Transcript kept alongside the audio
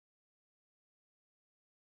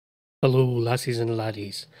Hello, lassies and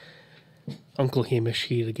laddies. Uncle Hamish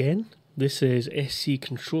here again. This is SC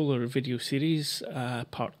Controller video series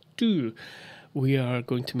part 2. We are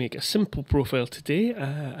going to make a simple profile today.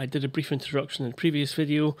 I did a brief introduction in the previous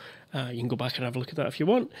video. You can go back and have a look at that if you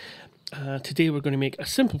want. Today we're going to make a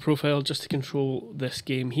simple profile just to control this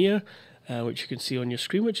game here, which you can see on your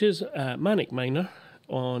screen, which is Manic Miner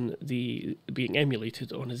being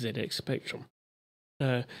emulated on a ZX Spectrum.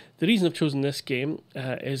 Now, the reason I've chosen this game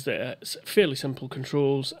is that it's fairly simple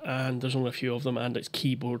controls and there's only a few of them, and it's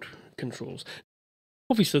keyboard controls.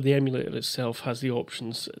 Obviously the emulator itself has the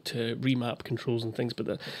options to remap controls and things,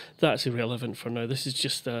 but that's irrelevant for now. This is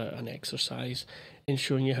just an exercise in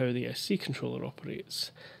showing you how the SC controller operates.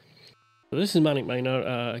 So this is Manic Miner,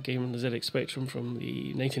 a game on the ZX Spectrum from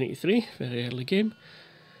the 1983, very early game,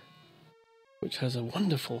 which has a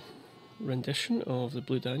wonderful rendition of the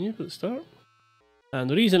Blue Danube at the start. And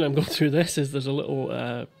the reason I'm going through this is there's a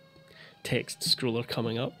little text scroller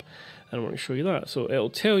coming up, and I want to show you that. So it'll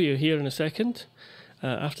tell you here in a second,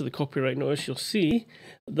 after the copyright notice, you'll see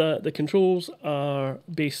that the controls are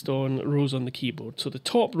based on rows on the keyboard. So the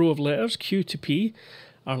top row of letters, Q to P,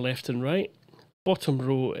 are left and right. Bottom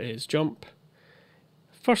row is jump.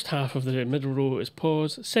 First half of the middle row is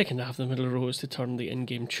pause. Second half of the middle row is to turn the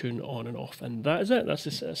in-game tune on and off. And that is it. That's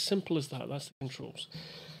as simple as that. That's the controls.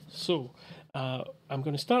 So I'm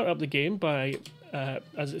going to start up the game by,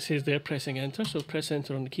 as it says there, pressing enter. So press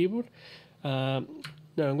enter on the keyboard. Now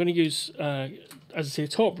I'm going to use, as I say,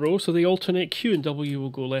 top row. So they alternate. Q and W will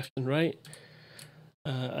go left and right.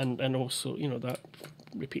 And also, you know, that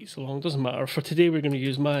repeats along. Doesn't matter. For today we're going to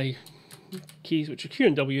use my keys, which are Q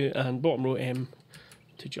and W, and bottom row M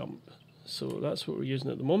to jump. So that's what we're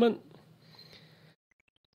using at the moment.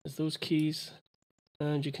 Is those keys.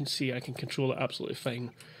 And you can see I can control it absolutely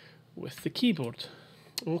fine with the keyboard.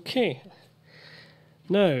 Okay,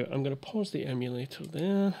 now I'm going to pause the emulator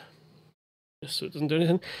there just so it doesn't do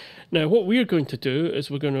anything. Now what we're going to do is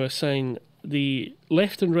we're going to assign the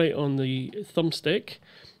left and right on the thumbstick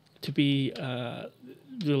to be the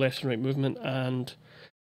left and right movement, and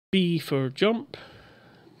B for jump,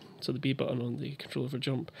 so the B button on the controller for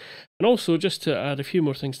jump. And also, just to add a few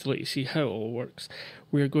more things to let you see how it all works,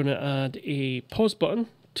 we're going to add a pause button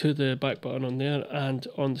to the back button on there, and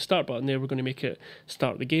on the start button there we're going to make it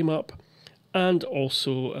start the game up. And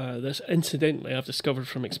also this, incidentally, I've discovered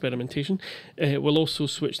from experimentation, it will also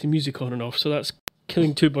switch the music on and off, so that's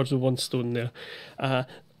killing two birds with one stone there.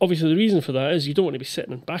 Obviously the reason for that is you don't want to be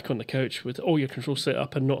sitting back on the couch with all your controls set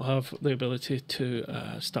up and not have the ability to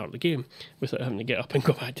start the game without having to get up and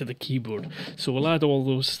go back to the keyboard. So we'll add all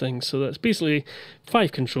those things. So that's basically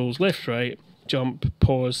 5 controls: left, right, jump,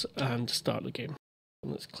 pause, and start the game.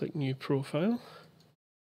 And let's click new profile.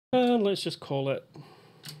 And let's just call it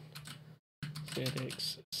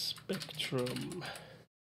ZX Spectrum.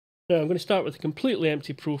 Now I'm going to start with a completely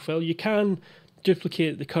empty profile. You can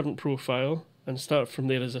duplicate the current profile and start from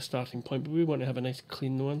there as a starting point, but we want to have a nice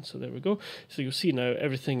clean one, so there we go. So you'll see now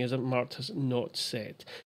everything is marked as not set,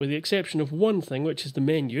 with the exception of one thing, which is the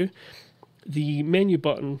menu. The menu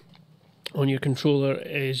button on your controller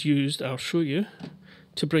is used, I'll show you,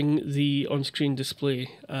 to bring the on-screen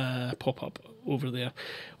display pop-up over there,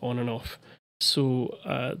 on and off. So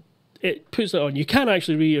it puts that on. You can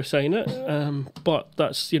actually reassign it, but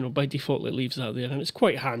that's, you know, by default it leaves that there, and it's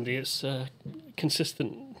quite handy. It's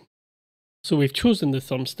consistent. So we've chosen the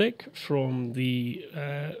thumbstick from the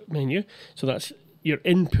menu, so that's your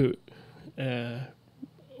input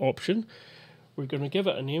option. We're going to give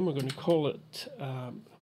it a name. We're going to call it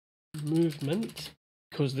movement,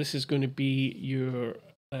 because this is going to be your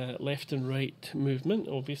left and right movement,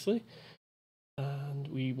 obviously. And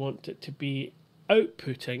we want it to be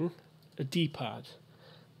outputting a D-pad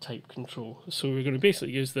type control. So we're going to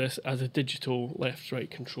basically use this as a digital left-right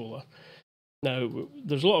controller. Now,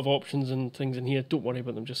 there's a lot of options and things in here. Don't worry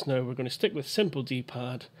about them just now. We're going to stick with simple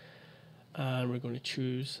D-pad, and we're going to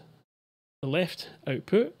choose the left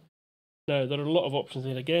output. Now, there are a lot of options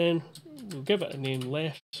there again. We'll give it a name,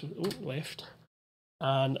 left. Left.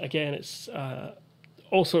 And again, it's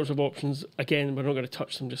all sorts of options. Again, we're not going to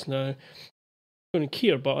touch them just now. We're going to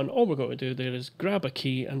key our button. All we're going to do there is grab a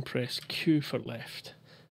key and press Q for left.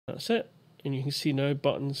 That's it. And you can see now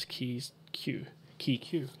buttons, keys, Q. Key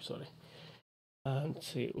Q, sorry. And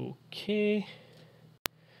say OK.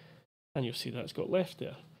 And you'll see that it's got left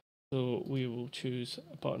there. So we will choose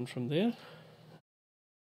a button from there.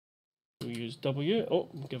 We'll use W. Oh,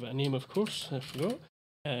 we'll give it a name, of course. I forgot.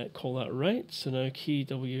 Call that right. So now key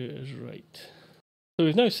W is right. So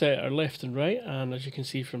we've now set our left and right, and as you can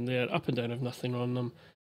see from there, up and down have nothing on them.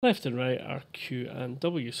 Left and right are Q and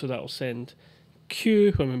W, so that will send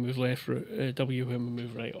Q when we move left, W when we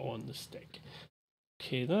move right on the stick.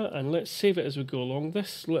 Okay, that, and let's save it as we go along.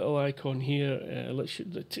 This little icon here, as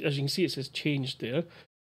you can see, it says changed there,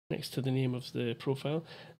 next to the name of the profile.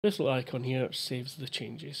 This little icon here saves the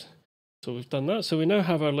changes. So we've done that. So we now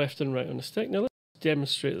have our left and right on the stick. Now let's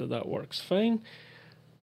demonstrate that that works fine.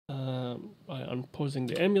 By unpausing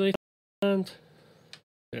the emulator, and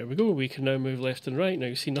there we go. We can now move left and right. Now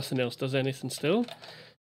you see nothing else does anything still.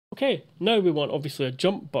 Okay, now we want obviously a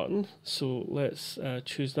jump button, so let's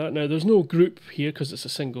choose that. Now there's no group here because it's a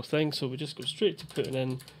single thing, so we just go straight to putting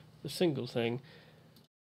in the single thing.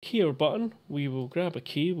 Key or button, we will grab a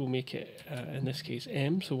key, we'll make it in this case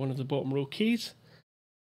M, so one of the bottom row keys.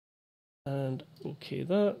 And OK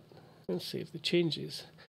that, and save the changes.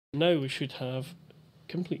 Now we should have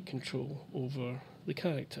complete control over the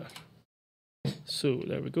character. So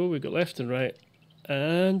there we go, we've got left and right,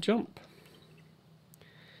 and jump.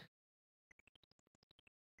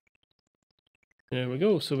 There we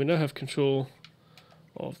go, so we now have control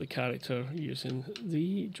of the character using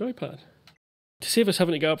the joypad. To save us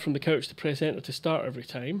having to get up from the couch to press enter to start every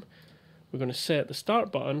time, we're going to set the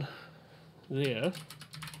start button there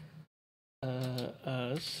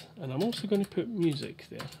and I'm also going to put music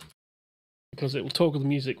there, because it will toggle the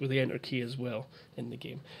music with the enter key as well in the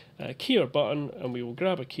game. Key or button, and we will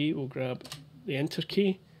grab a key, we'll grab the enter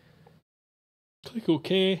key, click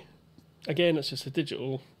OK. Again, it's just a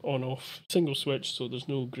digital on-off single switch, so there's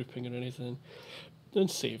no grouping or anything. Then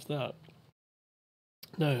save that.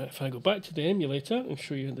 Now, if I go back to the emulator and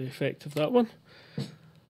show you the effect of that one.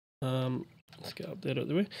 Let's get up there out of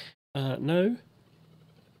the way. Now,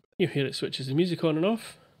 you hear it switches the music on and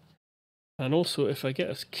off. And also, if I get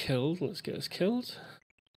us killed, let's get us killed.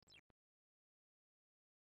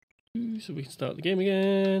 So we can start the game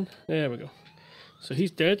again. There we go. So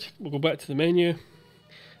he's dead. We'll go back to the menu.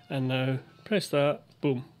 And now press that,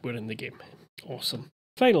 boom, we're in the game. Awesome.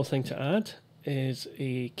 Final thing to add is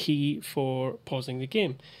a key for pausing the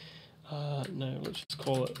game. Now let's just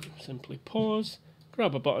call it simply pause.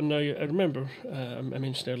 Grab a button. Now I remember I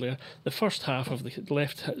mentioned earlier the first half of the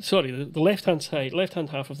left-hand side, left-hand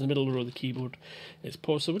half of the middle row of the keyboard is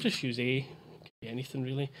pause. So we'll just use A. Could be anything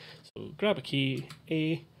really. So grab a key,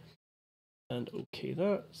 A, and OK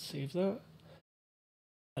that. Save that.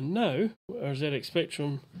 And now our ZX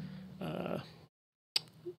Spectrum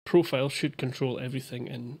profile should control everything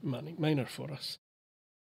in Manic Miner for us.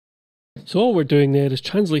 So all we're doing there is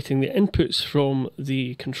translating the inputs from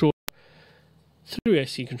the controller through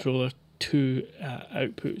SC controller to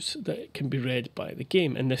outputs that can be read by the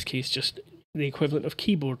game. In this case, just the equivalent of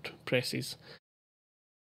keyboard presses.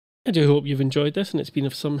 I do hope you've enjoyed this and it's been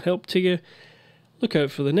of some help to you. Look out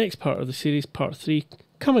for the next part of the series, part 3,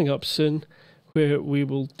 coming up soon, where we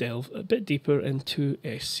will delve a bit deeper into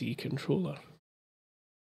SC controller.